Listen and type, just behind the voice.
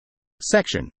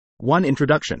Section 1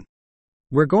 Introduction.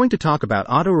 We're going to talk about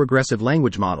autoregressive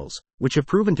language models, which have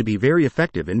proven to be very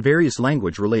effective in various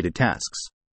language-related tasks.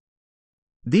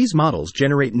 These models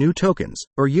generate new tokens,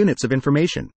 or units of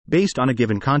information, based on a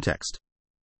given context.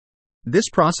 This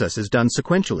process is done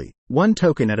sequentially, one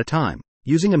token at a time,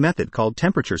 using a method called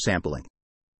temperature sampling.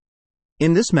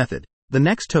 In this method, the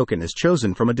next token is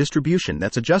chosen from a distribution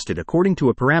that's adjusted according to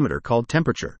a parameter called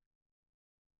temperature.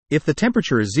 If the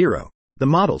temperature is 0, the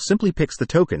model simply picks the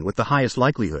token with the highest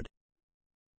likelihood.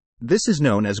 This is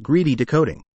known as greedy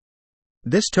decoding.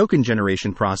 This token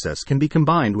generation process can be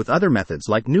combined with other methods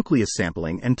like nucleus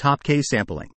sampling and top K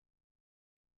sampling.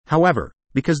 However,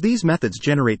 because these methods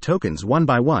generate tokens one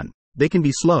by one, they can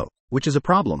be slow, which is a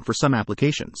problem for some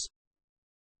applications.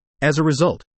 As a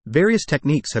result, various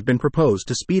techniques have been proposed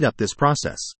to speed up this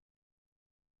process.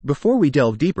 Before we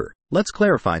delve deeper, let's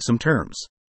clarify some terms.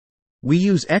 We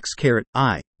use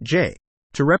x_i, j,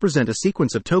 to represent a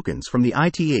sequence of tokens from the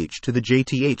ith to the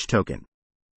jth token.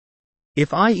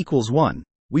 If I equals 1,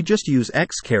 we just use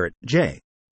x_j.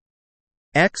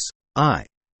 X, I,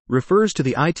 refers to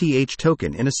the ith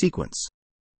token in a sequence.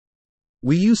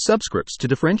 We use subscripts to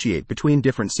differentiate between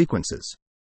different sequences.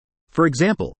 For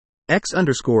example,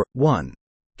 x_1,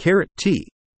 t,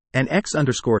 and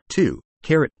x_2,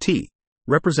 t,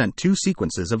 represent two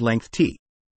sequences of length t.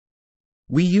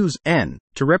 We use n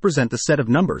to represent the set of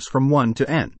numbers from 1 to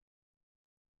n.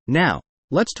 Now,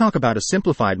 let's talk about a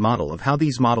simplified model of how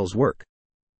these models work.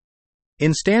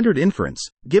 In standard inference,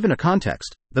 given a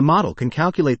context, the model can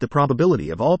calculate the probability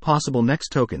of all possible next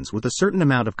tokens with a certain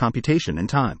amount of computation and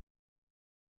time.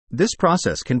 This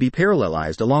process can be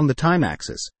parallelized along the time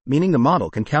axis, meaning the model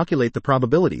can calculate the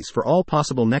probabilities for all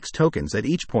possible next tokens at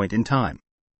each point in time.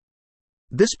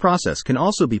 This process can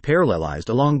also be parallelized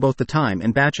along both the time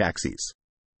and batch axes.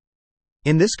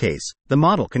 In this case, the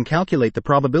model can calculate the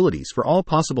probabilities for all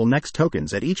possible next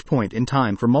tokens at each point in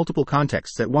time for multiple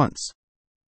contexts at once.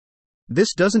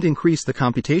 This doesn't increase the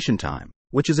computation time,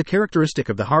 which is a characteristic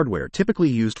of the hardware typically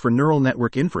used for neural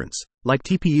network inference, like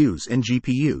TPUs and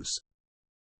GPUs.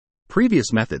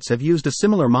 Previous methods have used a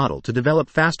similar model to develop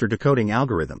faster decoding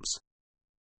algorithms.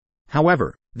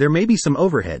 However, there may be some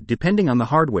overhead depending on the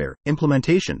hardware,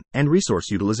 implementation, and resource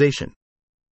utilization.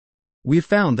 We've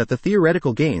found that the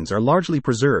theoretical gains are largely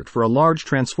preserved for a large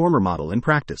transformer model in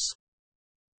practice.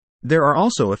 There are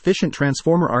also efficient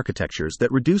transformer architectures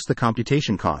that reduce the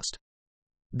computation cost.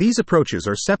 These approaches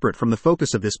are separate from the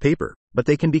focus of this paper, but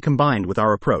they can be combined with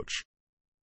our approach.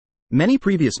 Many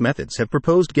previous methods have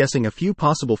proposed guessing a few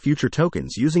possible future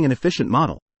tokens using an efficient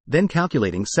model, then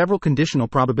calculating several conditional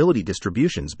probability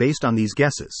distributions based on these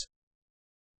guesses.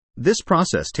 This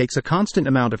process takes a constant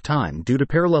amount of time due to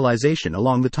parallelization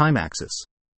along the time axis.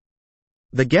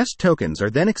 The guessed tokens are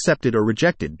then accepted or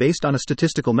rejected based on a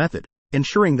statistical method,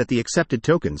 ensuring that the accepted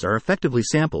tokens are effectively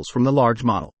samples from the large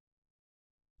model.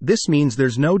 This means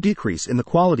there's no decrease in the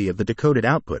quality of the decoded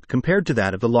output compared to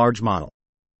that of the large model.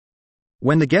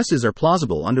 When the guesses are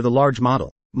plausible under the large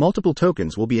model, multiple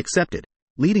tokens will be accepted,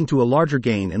 leading to a larger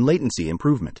gain in latency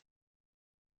improvement.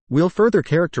 We'll further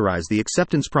characterize the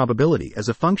acceptance probability as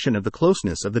a function of the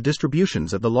closeness of the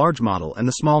distributions of the large model and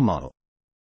the small model.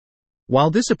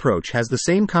 While this approach has the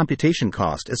same computation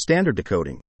cost as standard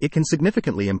decoding, it can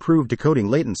significantly improve decoding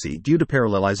latency due to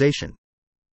parallelization.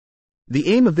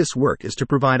 The aim of this work is to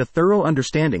provide a thorough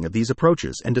understanding of these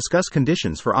approaches and discuss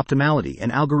conditions for optimality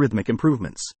and algorithmic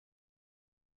improvements.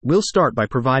 We'll start by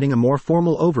providing a more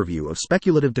formal overview of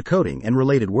speculative decoding and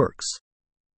related works.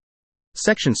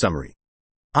 Section Summary.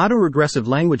 Autoregressive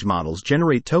language models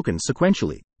generate tokens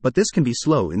sequentially, but this can be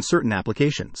slow in certain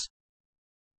applications.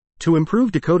 To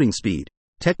improve decoding speed,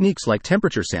 techniques like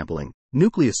temperature sampling,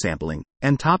 nucleus sampling,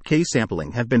 and top K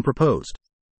sampling have been proposed.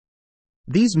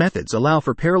 These methods allow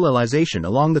for parallelization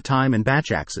along the time and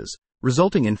batch axes,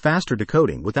 resulting in faster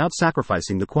decoding without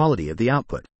sacrificing the quality of the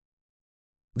output.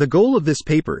 The goal of this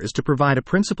paper is to provide a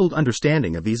principled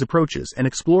understanding of these approaches and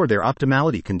explore their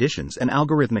optimality conditions and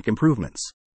algorithmic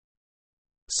improvements.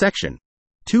 Section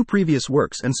 2 Previous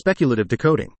works and speculative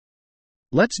decoding.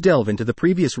 Let's delve into the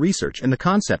previous research and the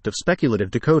concept of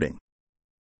speculative decoding.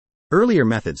 Earlier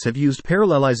methods have used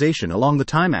parallelization along the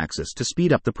time axis to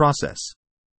speed up the process.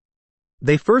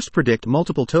 They first predict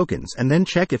multiple tokens and then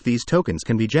check if these tokens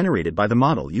can be generated by the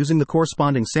model using the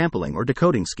corresponding sampling or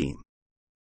decoding scheme.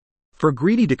 For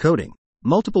greedy decoding,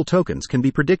 multiple tokens can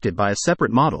be predicted by a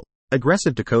separate model,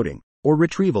 aggressive decoding, or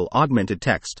retrieval augmented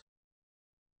text.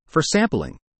 For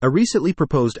sampling, a recently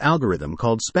proposed algorithm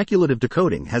called speculative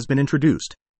decoding has been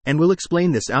introduced, and we'll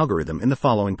explain this algorithm in the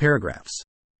following paragraphs.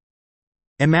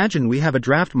 Imagine we have a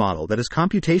draft model that is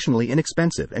computationally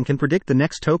inexpensive and can predict the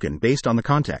next token based on the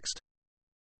context.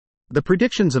 The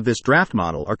predictions of this draft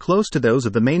model are close to those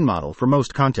of the main model for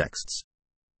most contexts.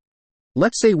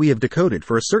 Let's say we have decoded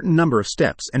for a certain number of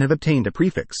steps and have obtained a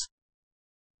prefix.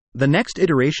 The next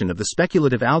iteration of the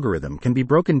speculative algorithm can be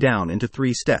broken down into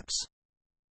 3 steps.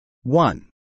 1.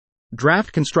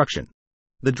 Draft construction.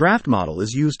 The draft model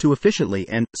is used to efficiently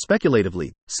and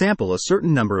speculatively sample a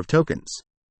certain number of tokens.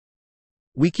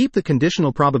 We keep the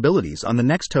conditional probabilities on the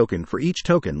next token for each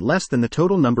token less than the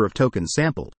total number of tokens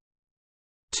sampled.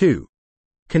 2.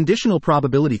 Conditional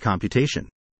probability computation.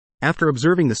 After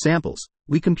observing the samples,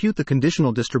 we compute the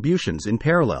conditional distributions in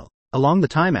parallel, along the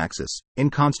time axis, in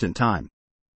constant time.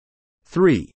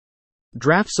 3.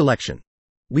 Draft selection.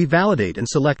 We validate and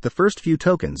select the first few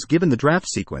tokens given the draft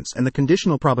sequence and the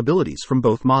conditional probabilities from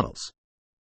both models.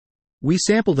 We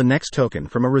sample the next token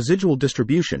from a residual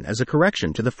distribution as a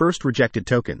correction to the first rejected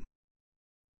token.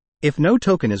 If no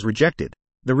token is rejected,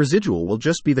 the residual will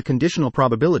just be the conditional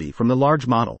probability from the large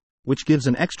model, which gives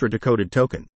an extra decoded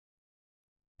token.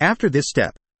 After this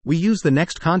step, we use the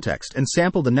next context and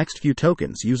sample the next few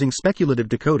tokens using speculative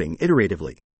decoding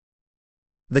iteratively.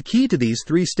 The key to these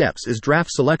 3 steps is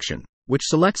draft selection, which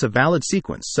selects a valid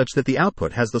sequence such that the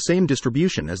output has the same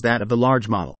distribution as that of the large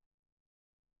model.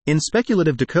 In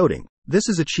speculative decoding, this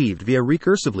is achieved via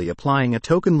recursively applying a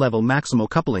token-level maximal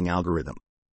coupling algorithm.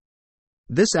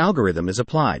 This algorithm is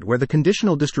applied where the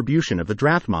conditional distribution of the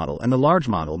draft model and the large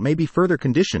model may be further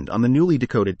conditioned on the newly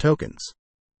decoded tokens.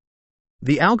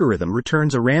 The algorithm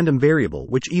returns a random variable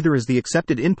which either is the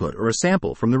accepted input or a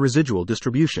sample from the residual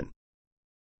distribution.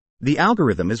 The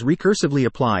algorithm is recursively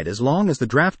applied as long as the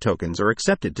draft tokens are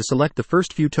accepted to select the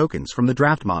first few tokens from the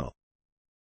draft model.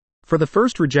 For the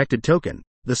first rejected token,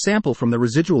 the sample from the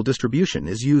residual distribution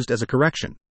is used as a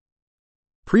correction.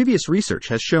 Previous research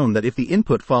has shown that if the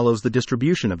input follows the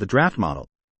distribution of the draft model,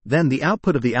 then the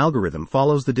output of the algorithm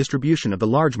follows the distribution of the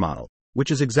large model,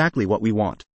 which is exactly what we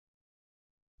want.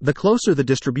 The closer the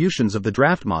distributions of the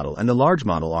draft model and the large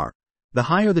model are, the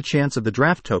higher the chance of the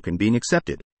draft token being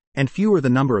accepted, and fewer the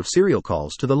number of serial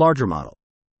calls to the larger model.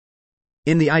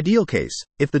 In the ideal case,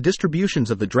 if the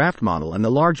distributions of the draft model and the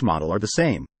large model are the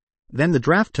same, then the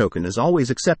draft token is always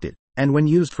accepted, and when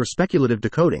used for speculative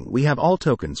decoding we have all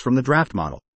tokens from the draft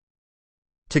model.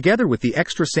 Together with the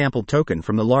extra sampled token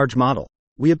from the large model,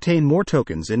 we obtain more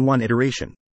tokens in one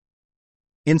iteration.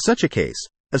 In such a case,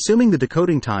 assuming the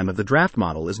decoding time of the draft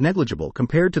model is negligible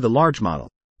compared to the large model,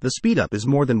 the speedup is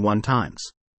more than 1 times.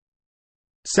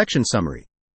 Section summary.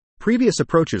 Previous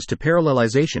approaches to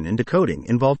parallelization in decoding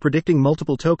involve predicting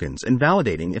multiple tokens and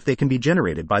validating if they can be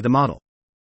generated by the model.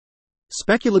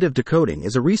 Speculative decoding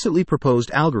is a recently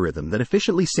proposed algorithm that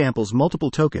efficiently samples multiple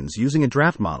tokens using a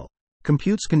draft model,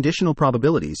 computes conditional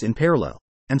probabilities in parallel,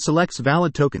 and selects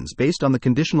valid tokens based on the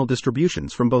conditional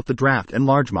distributions from both the draft and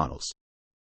large models.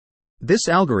 This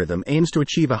algorithm aims to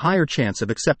achieve a higher chance of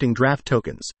accepting draft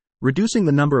tokens, reducing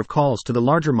the number of calls to the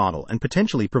larger model and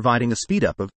potentially providing a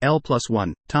speedup of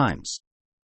L+1 times.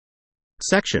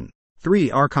 Section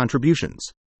 3 are contributions.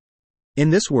 In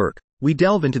this work, we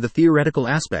delve into the theoretical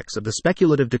aspects of the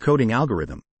speculative decoding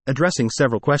algorithm, addressing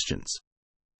several questions.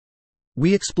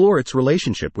 We explore its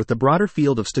relationship with the broader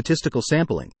field of statistical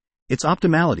sampling, its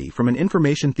optimality from an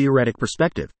information theoretic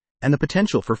perspective, and the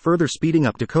potential for further speeding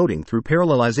up decoding through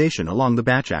parallelization along the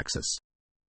batch axis.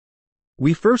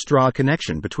 We first draw a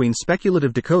connection between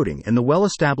speculative decoding and the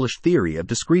well-established theory of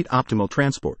discrete optimal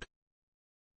transport.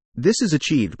 This is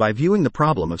achieved by viewing the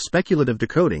problem of speculative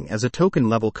decoding as a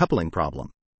token-level coupling problem.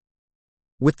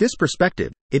 With this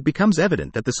perspective, it becomes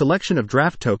evident that the selection of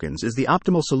draft tokens is the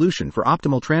optimal solution for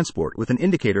optimal transport with an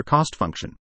indicator cost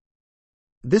function.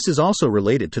 This is also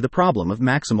related to the problem of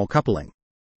maximal coupling.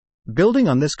 Building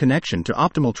on this connection to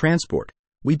optimal transport,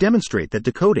 we demonstrate that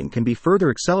decoding can be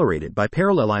further accelerated by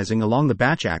parallelizing along the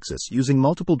batch axis using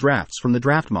multiple drafts from the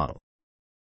draft model.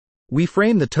 We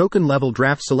frame the token-level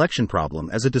draft selection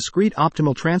problem as a discrete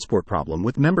optimal transport problem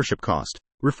with membership cost,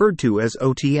 referred to as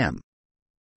OTM.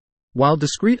 While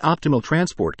discrete optimal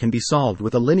transport can be solved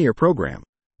with a linear program,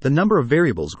 the number of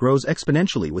variables grows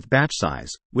exponentially with batch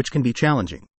size, which can be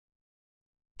challenging.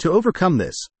 To overcome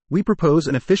this, we propose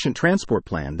an efficient transport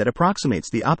plan that approximates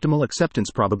the optimal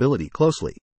acceptance probability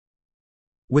closely.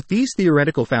 With these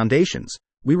theoretical foundations,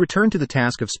 we return to the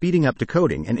task of speeding up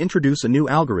decoding and introduce a new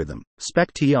algorithm,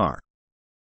 SpecTr.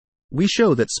 We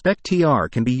show that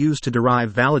SpecTr can be used to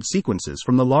derive valid sequences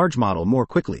from the large model more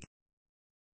quickly.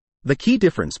 The key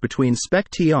difference between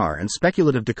SpecTr and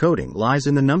speculative decoding lies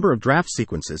in the number of draft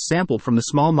sequences sampled from the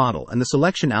small model and the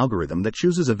selection algorithm that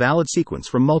chooses a valid sequence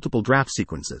from multiple draft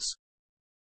sequences.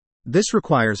 This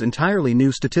requires entirely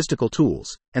new statistical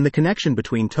tools, and the connection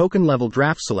between token-level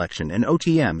draft selection and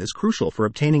OTM is crucial for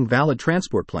obtaining valid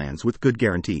transport plans with good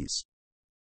guarantees.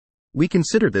 We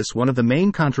consider this one of the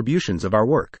main contributions of our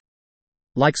work.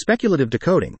 Like speculative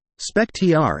decoding,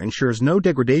 SpecTr ensures no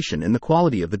degradation in the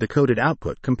quality of the decoded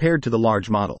output compared to the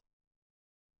large model.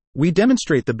 We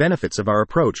demonstrate the benefits of our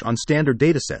approach on standard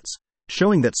datasets,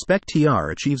 showing that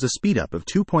SpecTr achieves a speedup of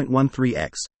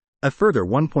 2.13x, a further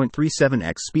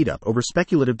 1.37x speedup over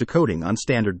speculative decoding on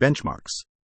standard benchmarks.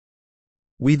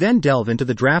 We then delve into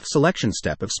the draft selection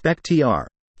step of SpecTr,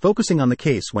 focusing on the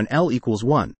case when L equals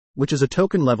 1, which is a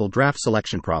token-level draft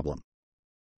selection problem.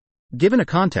 Given a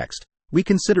context, we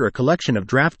consider a collection of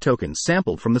draft tokens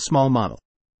sampled from the small model.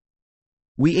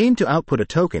 We aim to output a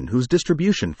token whose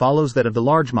distribution follows that of the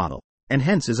large model, and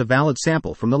hence is a valid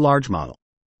sample from the large model.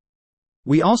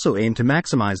 We also aim to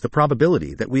maximize the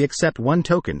probability that we accept one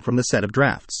token from the set of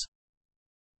drafts.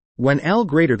 When L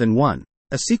greater than 1,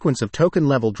 a sequence of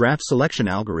token-level draft selection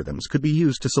algorithms could be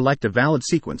used to select a valid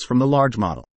sequence from the large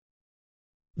model.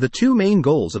 The two main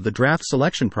goals of the draft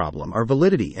selection problem are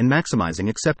validity and maximizing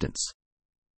acceptance.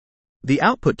 The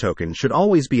output token should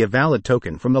always be a valid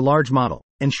token from the large model,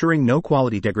 ensuring no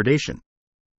quality degradation.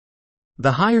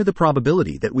 The higher the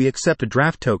probability that we accept a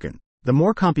draft token, the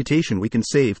more computation we can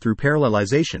save through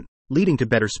parallelization, leading to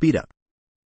better speedup.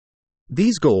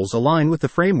 These goals align with the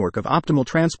framework of optimal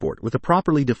transport with a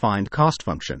properly defined cost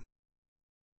function.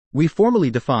 We formally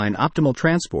define optimal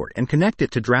transport and connect it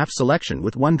to draft selection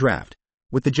with one draft,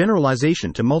 with the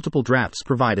generalization to multiple drafts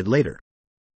provided later.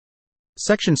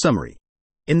 Section Summary.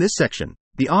 In this section,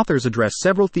 the authors address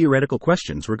several theoretical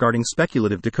questions regarding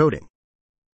speculative decoding.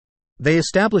 They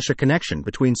establish a connection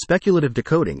between speculative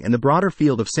decoding and the broader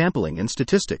field of sampling and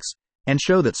statistics, and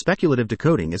show that speculative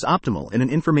decoding is optimal in an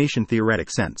information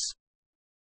theoretic sense.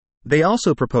 They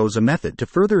also propose a method to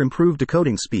further improve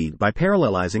decoding speed by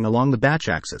parallelizing along the batch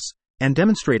axis, and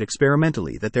demonstrate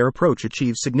experimentally that their approach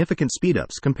achieves significant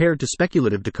speedups compared to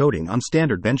speculative decoding on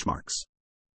standard benchmarks.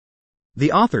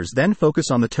 The authors then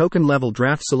focus on the token-level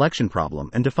draft selection problem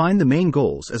and define the main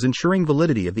goals as ensuring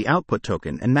validity of the output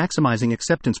token and maximizing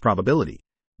acceptance probability,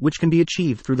 which can be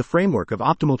achieved through the framework of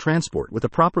optimal transport with a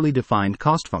properly defined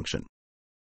cost function.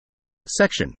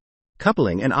 Section.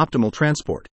 Coupling and optimal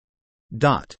transport.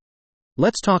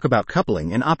 Let's talk about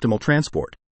coupling and optimal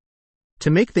transport. To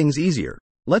make things easier,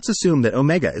 let's assume that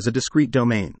omega is a discrete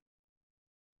domain.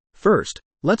 First,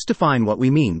 let's define what we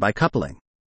mean by coupling.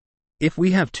 If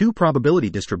we have two probability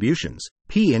distributions,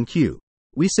 P and Q,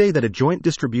 we say that a joint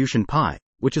distribution pi,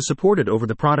 which is supported over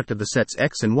the product of the sets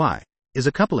X and Y, is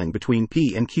a coupling between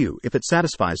P and Q if it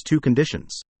satisfies two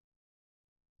conditions.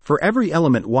 For every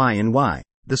element Y in Y,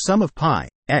 the sum of pi,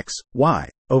 X, Y,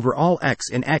 over all X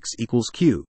in X equals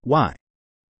Q, Y.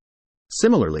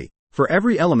 Similarly, for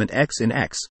every element X in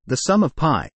X, the sum of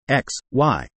pi, X,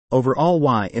 Y, over all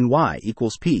Y in Y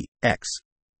equals P, X.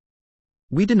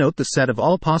 We denote the set of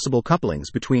all possible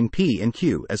couplings between P and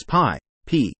Q as pi,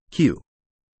 P, Q.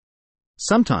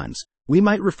 Sometimes, we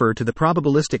might refer to the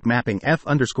probabilistic mapping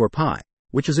f_pi,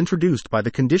 which is introduced by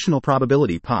the conditional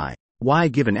probability pi, y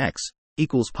given x,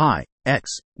 equals pi, x,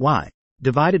 y,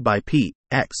 divided by p,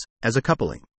 x, as a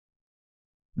coupling.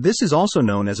 This is also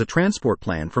known as a transport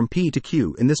plan from P to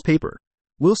Q in this paper.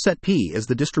 We'll set P as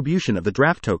the distribution of the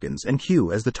draft tokens and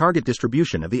Q as the target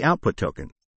distribution of the output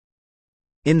token.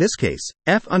 In this case,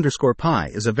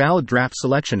 f_pi is a valid draft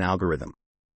selection algorithm.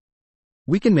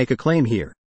 We can make a claim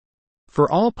here.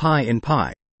 For all pi in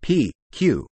pi, p,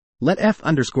 q, let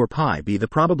f_pi be the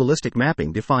probabilistic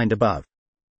mapping defined above.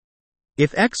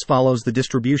 If x follows the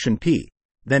distribution p,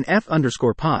 then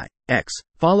f_pi, x,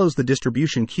 follows the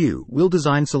distribution q. We'll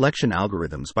design selection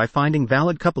algorithms by finding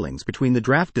valid couplings between the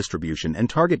draft distribution and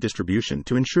target distribution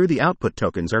to ensure the output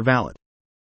tokens are valid.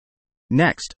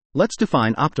 Next, let's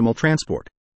define optimal transport.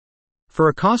 For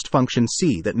a cost function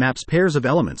C that maps pairs of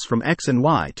elements from X and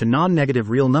Y to non-negative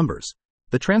real numbers,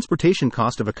 the transportation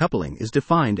cost of a coupling is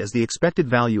defined as the expected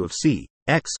value of C,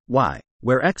 X, Y,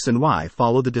 where X and Y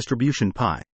follow the distribution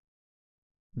pi.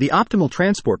 The optimal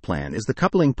transport plan is the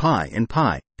coupling pi and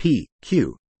pi, P,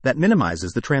 Q, that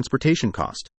minimizes the transportation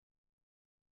cost.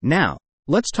 Now,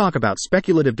 let's talk about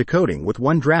speculative decoding with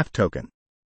one draft token.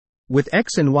 With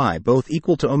X and Y both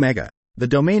equal to omega, the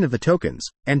domain of the tokens,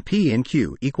 and P and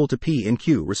Q equal to P and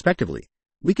Q respectively,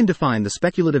 we can define the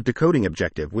speculative decoding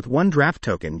objective with one draft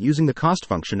token using the cost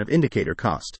function of indicator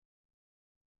cost.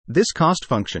 This cost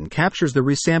function captures the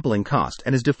resampling cost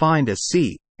and is defined as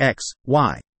C, X,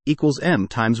 Y, equals M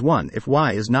times 1 if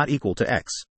Y is not equal to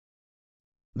X.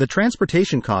 The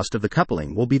transportation cost of the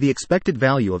coupling will be the expected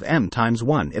value of M times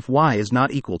 1 if Y is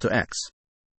not equal to X.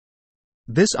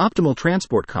 This optimal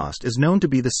transport cost is known to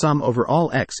be the sum over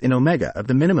all x in omega of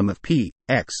the minimum of p,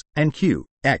 x, and q,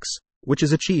 x, which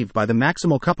is achieved by the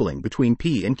maximal coupling between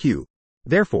p and q.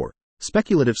 Therefore,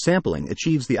 speculative sampling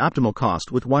achieves the optimal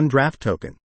cost with one draft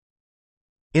token.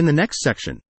 In the next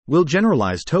section, we'll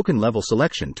generalize token level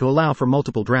selection to allow for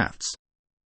multiple drafts.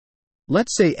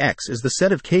 Let's say X is the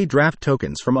set of k draft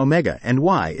tokens from omega and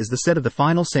Y is the set of the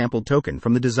final sampled token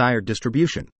from the desired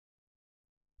distribution.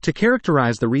 To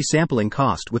characterize the resampling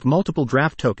cost with multiple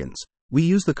draft tokens, we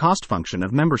use the cost function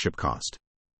of membership cost.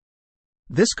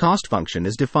 This cost function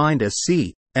is defined as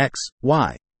C, X,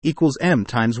 Y, equals M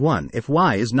times 1 if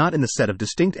Y is not in the set of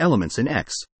distinct elements in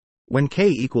X. When k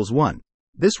equals 1,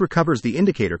 this recovers the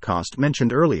indicator cost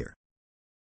mentioned earlier.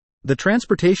 The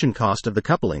transportation cost of the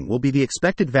coupling will be the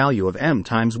expected value of M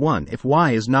times 1 if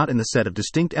Y is not in the set of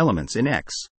distinct elements in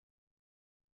X.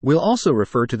 We'll also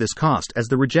refer to this cost as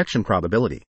the rejection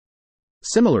probability.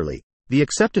 Similarly, the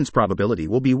acceptance probability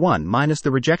will be 1 minus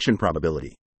the rejection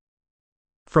probability.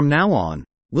 From now on,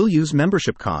 we'll use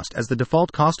membership cost as the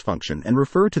default cost function and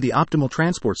refer to the optimal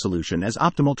transport solution as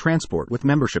optimal transport with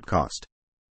membership cost.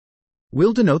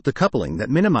 We'll denote the coupling that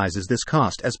minimizes this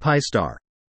cost as pi star.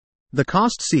 The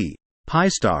cost C, pi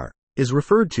star, is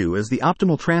referred to as the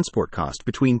optimal transport cost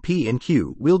between P and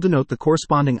Q. We'll denote the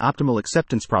corresponding optimal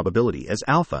acceptance probability as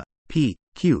alpha, P,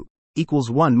 Q, equals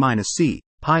 1 minus C,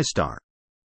 pi star.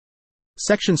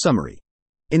 Section summary.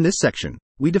 In this section,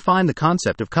 we define the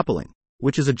concept of coupling,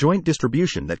 which is a joint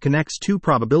distribution that connects two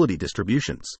probability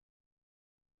distributions.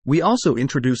 We also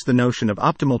introduce the notion of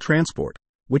optimal transport,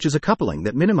 which is a coupling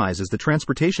that minimizes the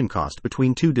transportation cost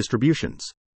between two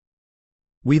distributions.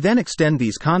 We then extend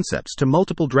these concepts to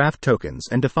multiple draft tokens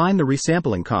and define the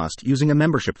resampling cost using a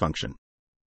membership function.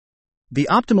 The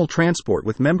optimal transport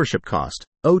with membership cost,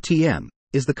 OTM,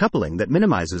 is the coupling that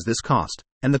minimizes this cost,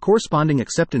 and the corresponding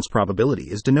acceptance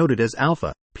probability is denoted as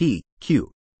alpha, P,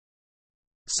 Q.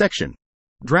 Section.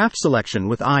 Draft selection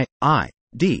with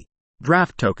I.D.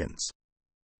 Draft tokens.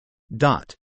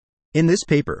 In this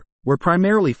paper, we're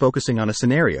primarily focusing on a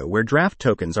scenario where draft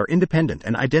tokens are independent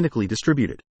and identically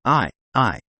distributed,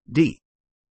 I.D.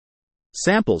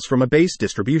 samples from a base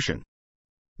distribution.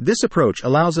 This approach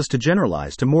allows us to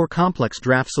generalize to more complex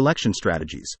draft selection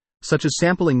strategies, such as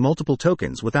sampling multiple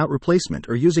tokens without replacement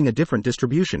or using a different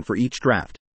distribution for each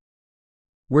draft.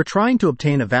 We're trying to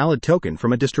obtain a valid token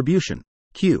from a distribution,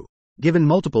 Q, given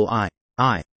multiple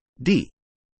I.D.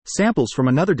 samples from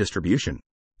another distribution,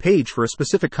 page for a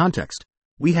specific context.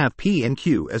 We have P and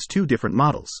Q as two different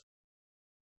models.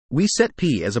 We set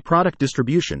P as a product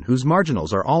distribution whose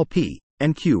marginals are all P,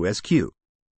 and Q as Q.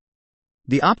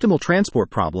 The optimal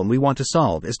transport problem we want to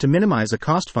solve is to minimize a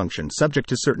cost function subject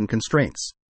to certain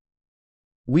constraints.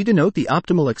 We denote the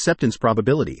optimal acceptance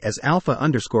probability as alpha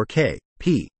underscore K,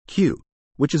 P, Q,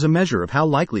 which is a measure of how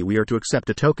likely we are to accept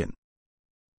a token.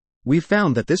 We've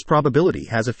found that this probability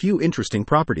has a few interesting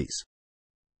properties.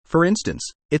 For instance,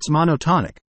 it's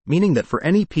monotonic, meaning that for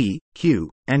any P,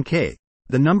 Q, and K,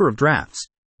 the number of drafts,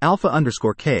 alpha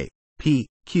underscore K, P,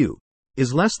 Q,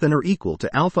 is less than or equal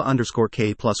to alpha underscore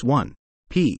K plus 1,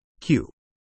 P, Q.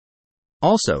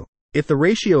 Also, if the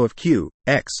ratio of Q,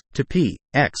 X, to P,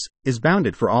 X, is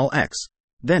bounded for all X,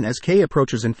 then as K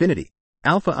approaches infinity,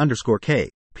 alpha underscore K,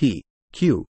 P,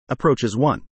 Q, approaches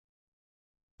 1.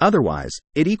 Otherwise,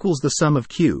 it equals the sum of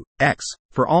Q, X,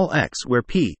 for all X where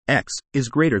P, X, is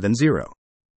greater than 0.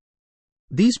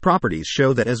 These properties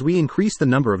show that as we increase the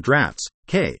number of drafts,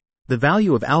 K, the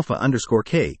value of alpha underscore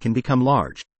K can become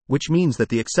large, which means that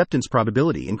the acceptance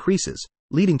probability increases,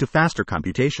 leading to faster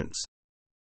computations.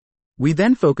 We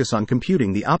then focus on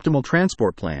computing the optimal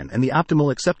transport plan and the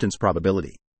optimal acceptance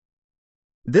probability.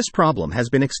 This problem has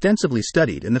been extensively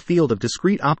studied in the field of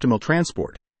discrete optimal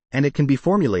transport, and it can be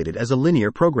formulated as a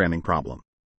linear programming problem.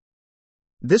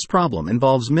 This problem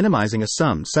involves minimizing a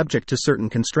sum subject to certain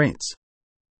constraints.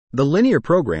 The linear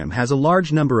program has a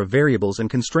large number of variables and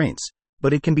constraints,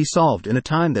 but it can be solved in a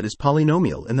time that is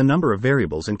polynomial in the number of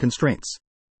variables and constraints.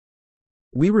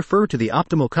 We refer to the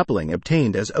optimal coupling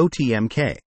obtained as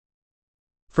OTM-K.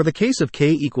 For the case of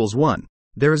K equals 1,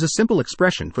 there is a simple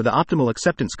expression for the optimal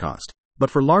acceptance cost, but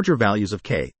for larger values of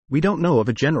K, we don't know of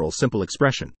a general simple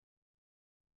expression.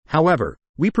 However,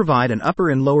 we provide an upper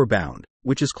and lower bound,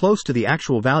 which is close to the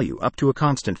actual value up to a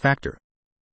constant factor.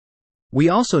 We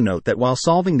also note that while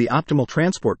solving the optimal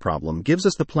transport problem gives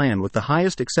us the plan with the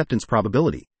highest acceptance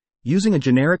probability, using a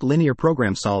generic linear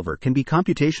program solver can be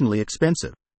computationally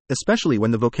expensive, especially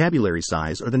when the vocabulary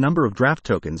size or the number of draft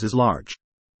tokens is large.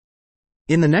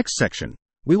 In the next section,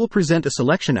 we will present a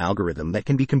selection algorithm that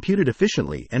can be computed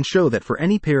efficiently and show that for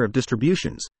any pair of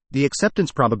distributions, the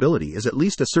acceptance probability is at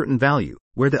least a certain value,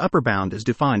 where the upper bound is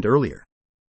defined earlier.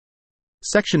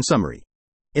 Section Summary.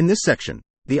 In this section,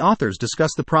 the authors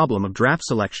discuss the problem of draft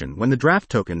selection when the draft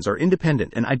tokens are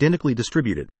independent and identically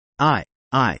distributed,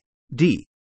 i.d.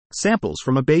 samples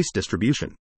from a base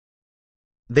distribution.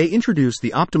 They introduce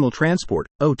the optimal transport,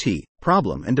 OT,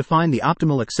 problem and define the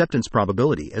optimal acceptance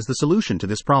probability as the solution to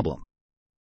this problem.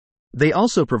 They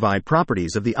also provide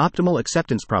properties of the optimal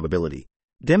acceptance probability,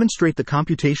 demonstrate the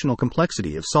computational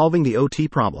complexity of solving the OT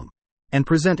problem, and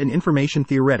present an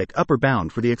information-theoretic upper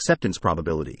bound for the acceptance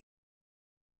probability.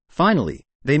 Finally,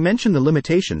 they mention the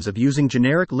limitations of using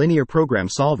generic linear program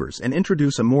solvers and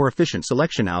introduce a more efficient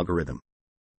selection algorithm.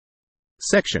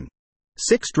 Section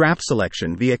 6. Draft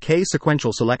selection via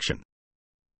K-sequential selection.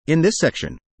 In this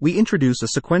section, we introduce a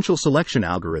sequential selection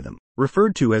algorithm,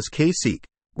 referred to as K-seq,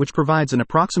 which provides an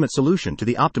approximate solution to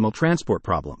the optimal transport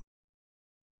problem.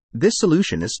 This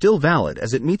solution is still valid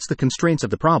as it meets the constraints of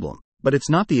the problem, but it's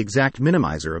not the exact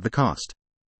minimizer of the cost.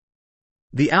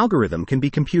 The algorithm can be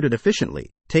computed efficiently,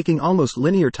 taking almost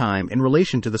linear time in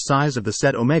relation to the size of the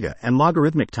set omega and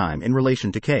logarithmic time in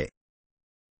relation to k.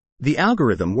 The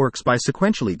algorithm works by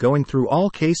sequentially going through all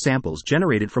k samples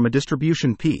generated from a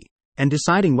distribution p, and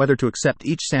deciding whether to accept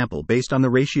each sample based on the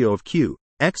ratio of q,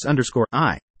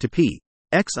 x_i, to p,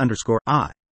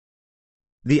 x_i.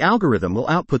 The algorithm will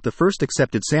output the first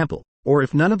accepted sample, or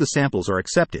if none of the samples are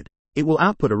accepted, it will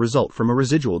output a result from a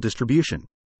residual distribution.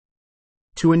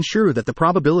 To ensure that the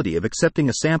probability of accepting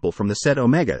a sample from the set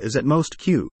omega is at most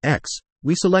q, x,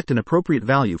 we select an appropriate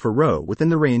value for rho within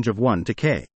the range of 1 to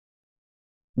k.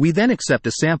 We then accept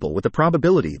a sample with a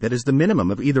probability that is the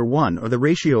minimum of either 1 or the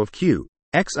ratio of q,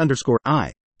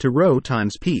 x_i, to rho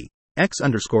times p,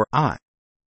 x_i.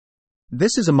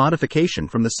 This is a modification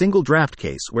from the single draft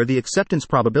case where the acceptance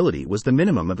probability was the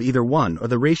minimum of either 1 or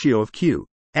the ratio of q,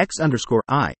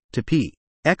 x_i, to p,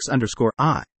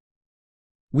 x_i.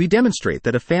 We demonstrate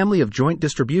that a family of joint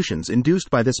distributions induced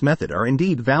by this method are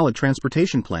indeed valid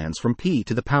transportation plans from p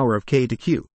to the power of k to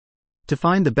q. To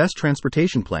find the best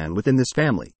transportation plan within this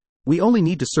family, we only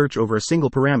need to search over a single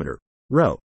parameter,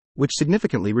 rho, which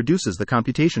significantly reduces the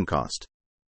computation cost.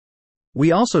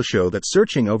 We also show that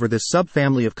searching over this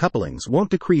subfamily of couplings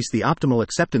won't decrease the optimal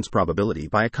acceptance probability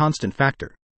by a constant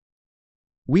factor.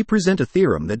 We present a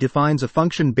theorem that defines a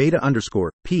function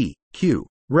beta_p, q,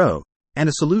 rho, and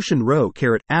a solution rho ***,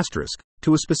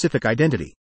 to a specific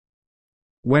identity.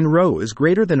 When rho is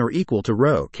greater than or equal to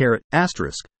rho ***,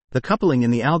 the coupling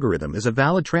in the algorithm is a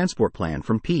valid transport plan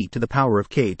from p to the power of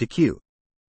k to q.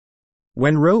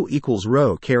 When rho equals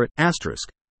rho ***,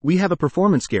 we have a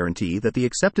performance guarantee that the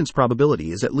acceptance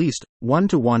probability is at least 1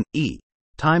 to 1 e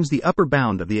times the upper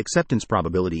bound of the acceptance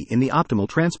probability in the optimal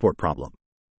transport problem.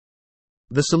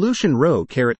 The solution rho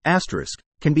 ***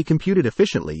 can be computed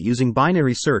efficiently using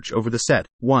binary search over the set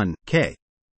 1, k.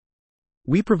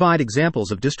 We provide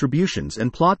examples of distributions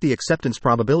and plot the acceptance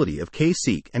probability of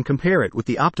K-seq and compare it with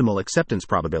the optimal acceptance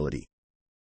probability.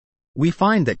 We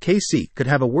find that K-seq could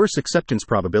have a worse acceptance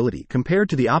probability compared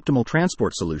to the optimal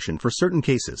transport solution for certain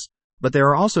cases, but there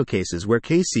are also cases where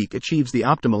K-seq achieves the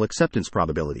optimal acceptance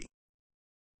probability.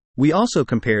 We also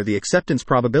compare the acceptance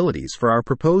probabilities for our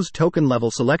proposed token-level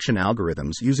selection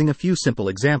algorithms using a few simple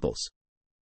examples.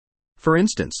 For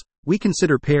instance, we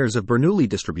consider pairs of Bernoulli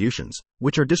distributions,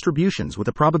 which are distributions with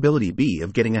a probability b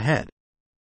of getting ahead.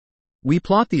 We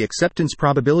plot the acceptance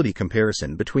probability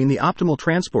comparison between the optimal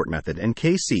transport method and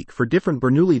K-seq for different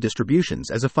Bernoulli distributions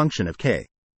as a function of k.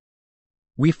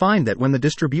 We find that when the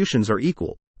distributions are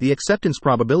equal, the acceptance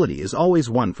probability is always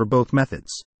 1 for both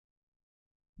methods.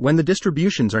 When the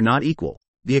distributions are not equal,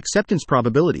 the acceptance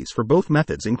probabilities for both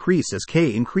methods increase as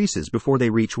k increases before they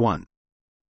reach 1.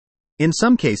 In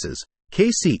some cases,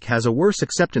 K-seq has a worse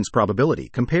acceptance probability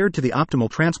compared to the optimal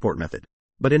transport method,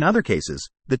 but in other cases,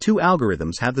 the two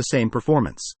algorithms have the same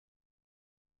performance.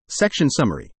 Section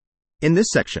Summary. In this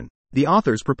section, the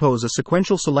authors propose a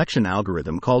sequential selection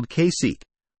algorithm called K-seq,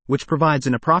 which provides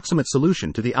an approximate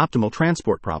solution to the optimal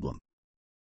transport problem.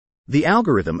 The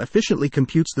algorithm efficiently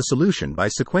computes the solution by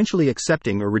sequentially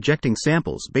accepting or rejecting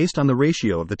samples based on the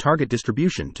ratio of the target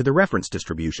distribution to the reference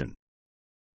distribution.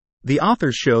 The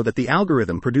authors show that the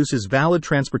algorithm produces valid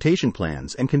transportation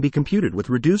plans and can be computed with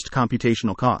reduced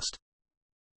computational cost.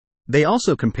 They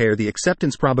also compare the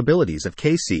acceptance probabilities of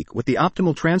K-seq with the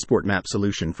optimal transport map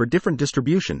solution for different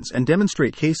distributions and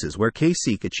demonstrate cases where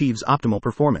K-seq achieves optimal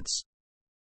performance.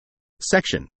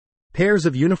 Section. Pairs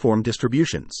of uniform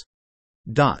distributions.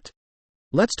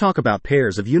 Let's talk about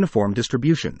pairs of uniform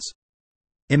distributions.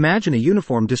 Imagine a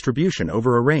uniform distribution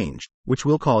over a range, which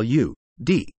we'll call U,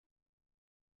 D.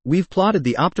 We've plotted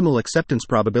the optimal acceptance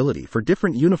probability for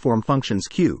different uniform functions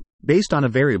Q, based on a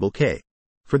variable K.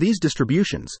 For these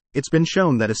distributions, it's been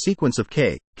shown that a sequence of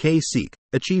K-seq,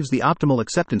 achieves the optimal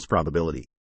acceptance probability,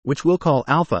 which we'll call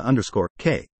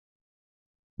alpha_K.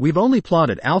 We've only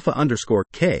plotted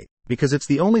alpha_K, because it's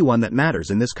the only one that matters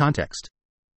in this context.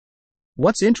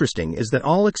 What's interesting is that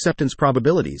all acceptance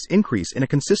probabilities increase in a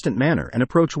consistent manner and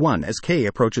approach 1 as K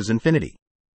approaches infinity.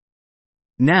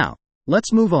 Now,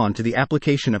 let's move on to the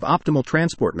application of optimal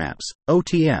transport maps,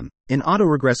 OTM, in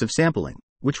autoregressive sampling,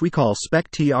 which we call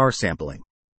SpecTr sampling.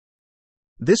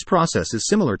 This process is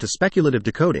similar to speculative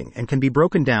decoding and can be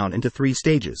broken down into 3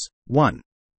 stages. 1.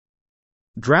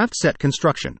 Draft set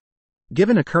construction.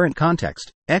 Given a current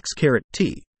context,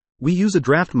 x_t, we use a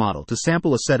draft model to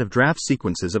sample a set of draft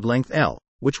sequences of length L,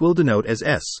 which we'll denote as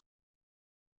S.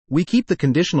 We keep the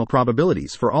conditional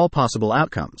probabilities for all possible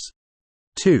outcomes.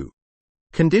 2.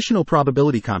 Conditional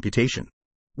probability computation.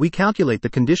 We calculate the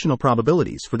conditional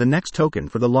probabilities for the next token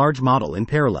for the large model in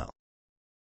parallel.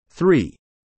 3.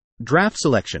 Draft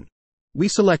selection. We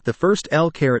select the first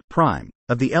L_prime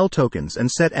of the L tokens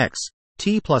and set x,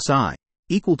 t plus I,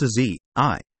 equal to z,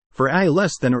 I, for I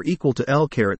less than or equal to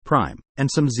L_prime, and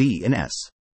some z in S.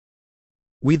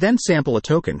 We then sample a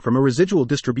token from a residual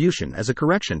distribution as a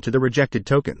correction to the rejected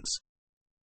tokens.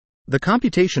 The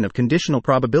computation of conditional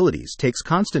probabilities takes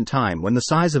constant time when the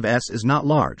size of S is not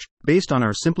large, based on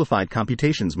our simplified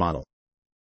computations model.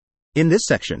 In this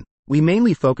section, we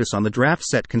mainly focus on the draft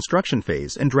set construction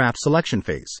phase and draft selection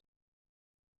phase.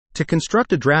 To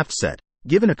construct a draft set,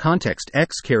 given a context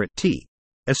x_t,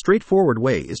 a straightforward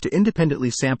way is to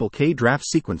independently sample K draft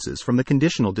sequences from the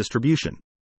conditional distribution.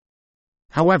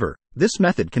 However, this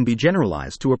method can be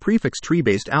generalized to a prefix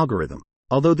tree-based algorithm,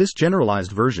 although this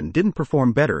generalized version didn't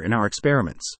perform better in our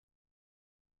experiments.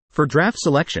 For draft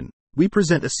selection, we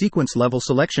present a sequence-level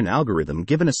selection algorithm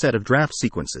given a set of draft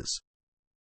sequences.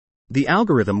 The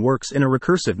algorithm works in a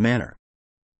recursive manner.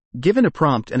 Given a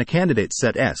prompt and a candidate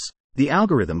set S, the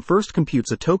algorithm first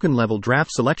computes a token-level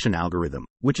draft selection algorithm,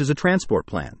 which is a transport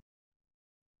plan.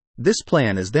 This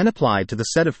plan is then applied to the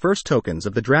set of first tokens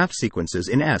of the draft sequences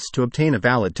in S to obtain a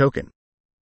valid token.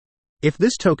 If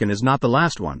this token is not the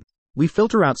last one, we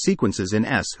filter out sequences in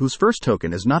S whose first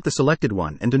token is not the selected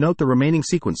one and denote the remaining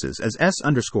sequences as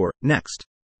S_next.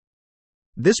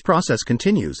 This process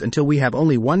continues until we have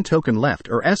only one token left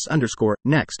or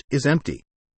S_next is empty.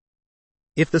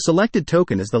 If the selected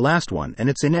token is the last one and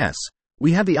it's in S,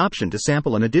 we have the option to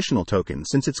sample an additional token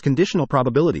since its conditional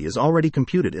probability is already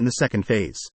computed in the second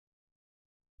phase.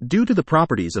 Due to the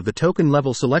properties of the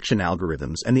token-level selection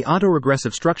algorithms and the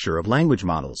autoregressive structure of language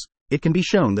models, it can be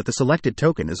shown that the selected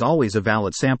token is always a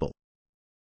valid sample.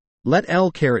 Let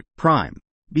L_prime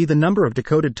be the number of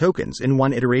decoded tokens in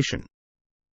one iteration.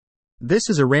 This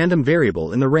is a random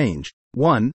variable in the range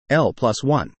 1, L plus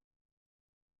 1.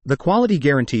 The quality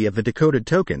guarantee of the decoded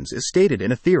tokens is stated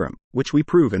in a theorem, which we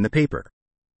prove in the paper.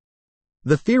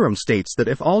 The theorem states that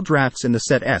if all drafts in the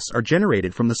set S are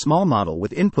generated from the small model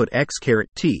with input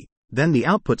x_t, then the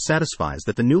output satisfies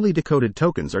that the newly decoded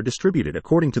tokens are distributed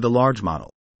according to the large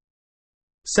model.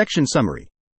 Section summary.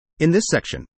 In this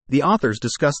section, the authors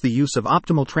discuss the use of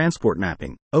optimal transport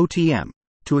mapping, OTM,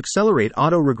 to accelerate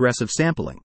autoregressive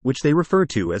sampling, which they refer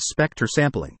to as SpecTr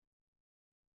sampling.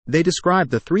 They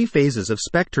describe the 3 phases of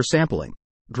SpecTr sampling: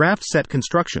 draft set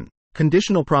construction,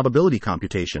 conditional probability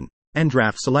computation, and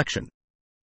draft selection.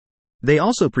 They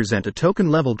also present a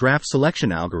token-level draft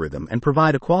selection algorithm and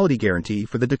provide a quality guarantee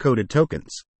for the decoded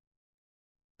tokens.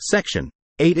 Section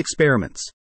 8 Experiments.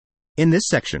 In this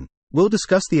section, we'll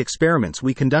discuss the experiments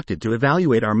we conducted to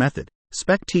evaluate our method,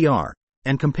 SpecTr,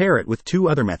 and compare it with 2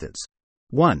 other methods.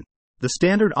 1. The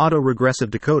standard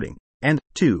autoregressive decoding, and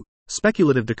 2.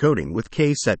 Speculative decoding with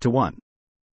K set to 1.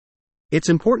 It's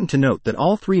important to note that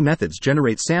all 3 methods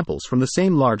generate samples from the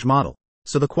same large model,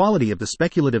 so the quality of the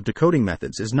speculative decoding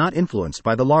methods is not influenced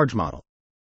by the large model.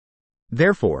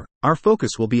 Therefore, our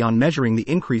focus will be on measuring the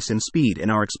increase in speed in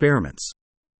our experiments.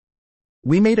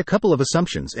 We made a couple of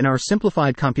assumptions in our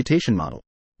simplified computation model.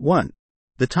 1.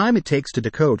 The time it takes to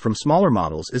decode from smaller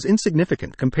models is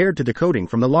insignificant compared to decoding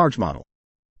from the large model.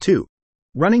 2.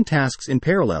 Running tasks in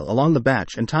parallel along the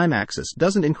batch and time axis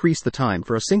doesn't increase the time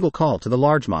for a single call to the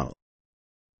large model.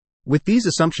 With these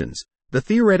assumptions, the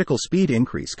theoretical speed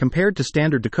increase compared to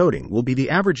standard decoding will be the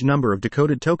average number of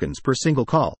decoded tokens per single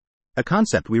call, a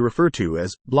concept we refer to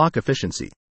as block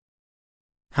efficiency.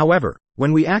 However,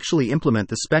 when we actually implement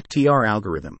the SpecTr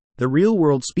algorithm, the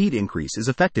real-world speed increase is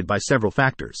affected by several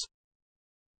factors.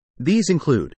 These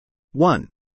include 1.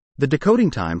 The decoding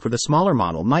time for the smaller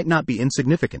model might not be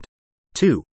insignificant.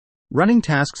 2. Running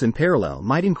tasks in parallel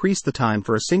might increase the time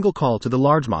for a single call to the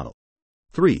large model.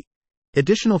 3.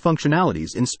 Additional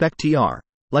functionalities in SpecTr,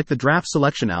 like the draft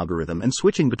selection algorithm and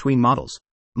switching between models,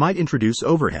 might introduce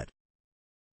overhead.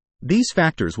 These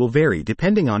factors will vary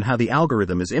depending on how the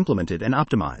algorithm is implemented and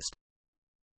optimized.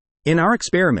 In our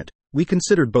experiment, we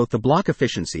considered both the block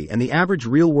efficiency and the average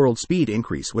real-world speed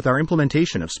increase with our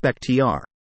implementation of SpecTr.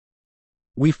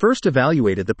 We first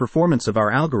evaluated the performance of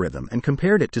our algorithm and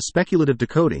compared it to speculative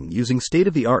decoding using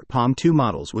state-of-the-art PaLM-2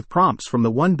 models with prompts from the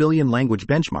 1 billion language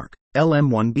benchmark,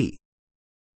 LM1B.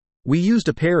 We used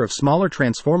a pair of smaller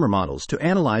transformer models to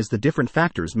analyze the different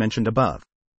factors mentioned above.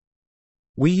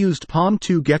 We used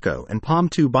PaLM-2 Gecko and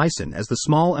PaLM-2 Bison as the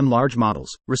small and large models,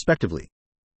 respectively.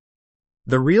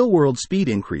 The real-world speed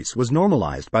increase was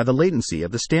normalized by the latency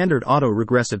of the standard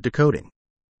auto-regressive decoding.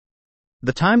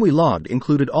 The time we logged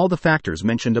included all the factors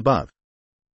mentioned above.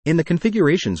 In the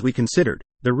configurations we considered,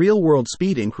 the real-world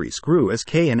speed increase grew as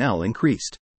K and L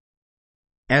increased.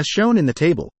 As shown in the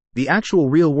table, the actual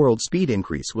real-world speed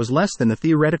increase was less than the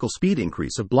theoretical speed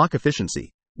increase of block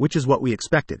efficiency, which is what we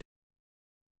expected.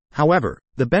 However,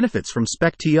 the benefits from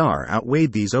SpecTr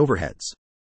outweighed these overheads.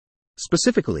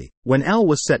 Specifically, when L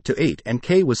was set to 8 and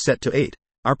K was set to 8,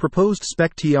 our proposed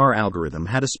SpecTr algorithm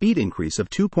had a speed increase of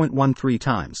 2.13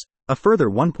 times, a further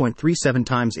 1.37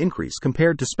 times increase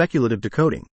compared to speculative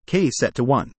decoding, K set to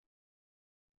 1.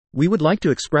 We would like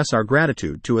to express our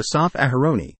gratitude to Asaf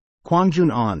Aharoni,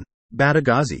 Kwangjun An, Bada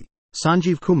Ghazi,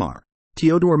 Sanjeev Kumar,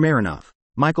 Teodor Marinov,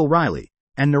 Michael Riley,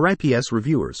 and NeurIPS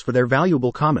reviewers for their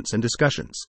valuable comments and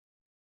discussions.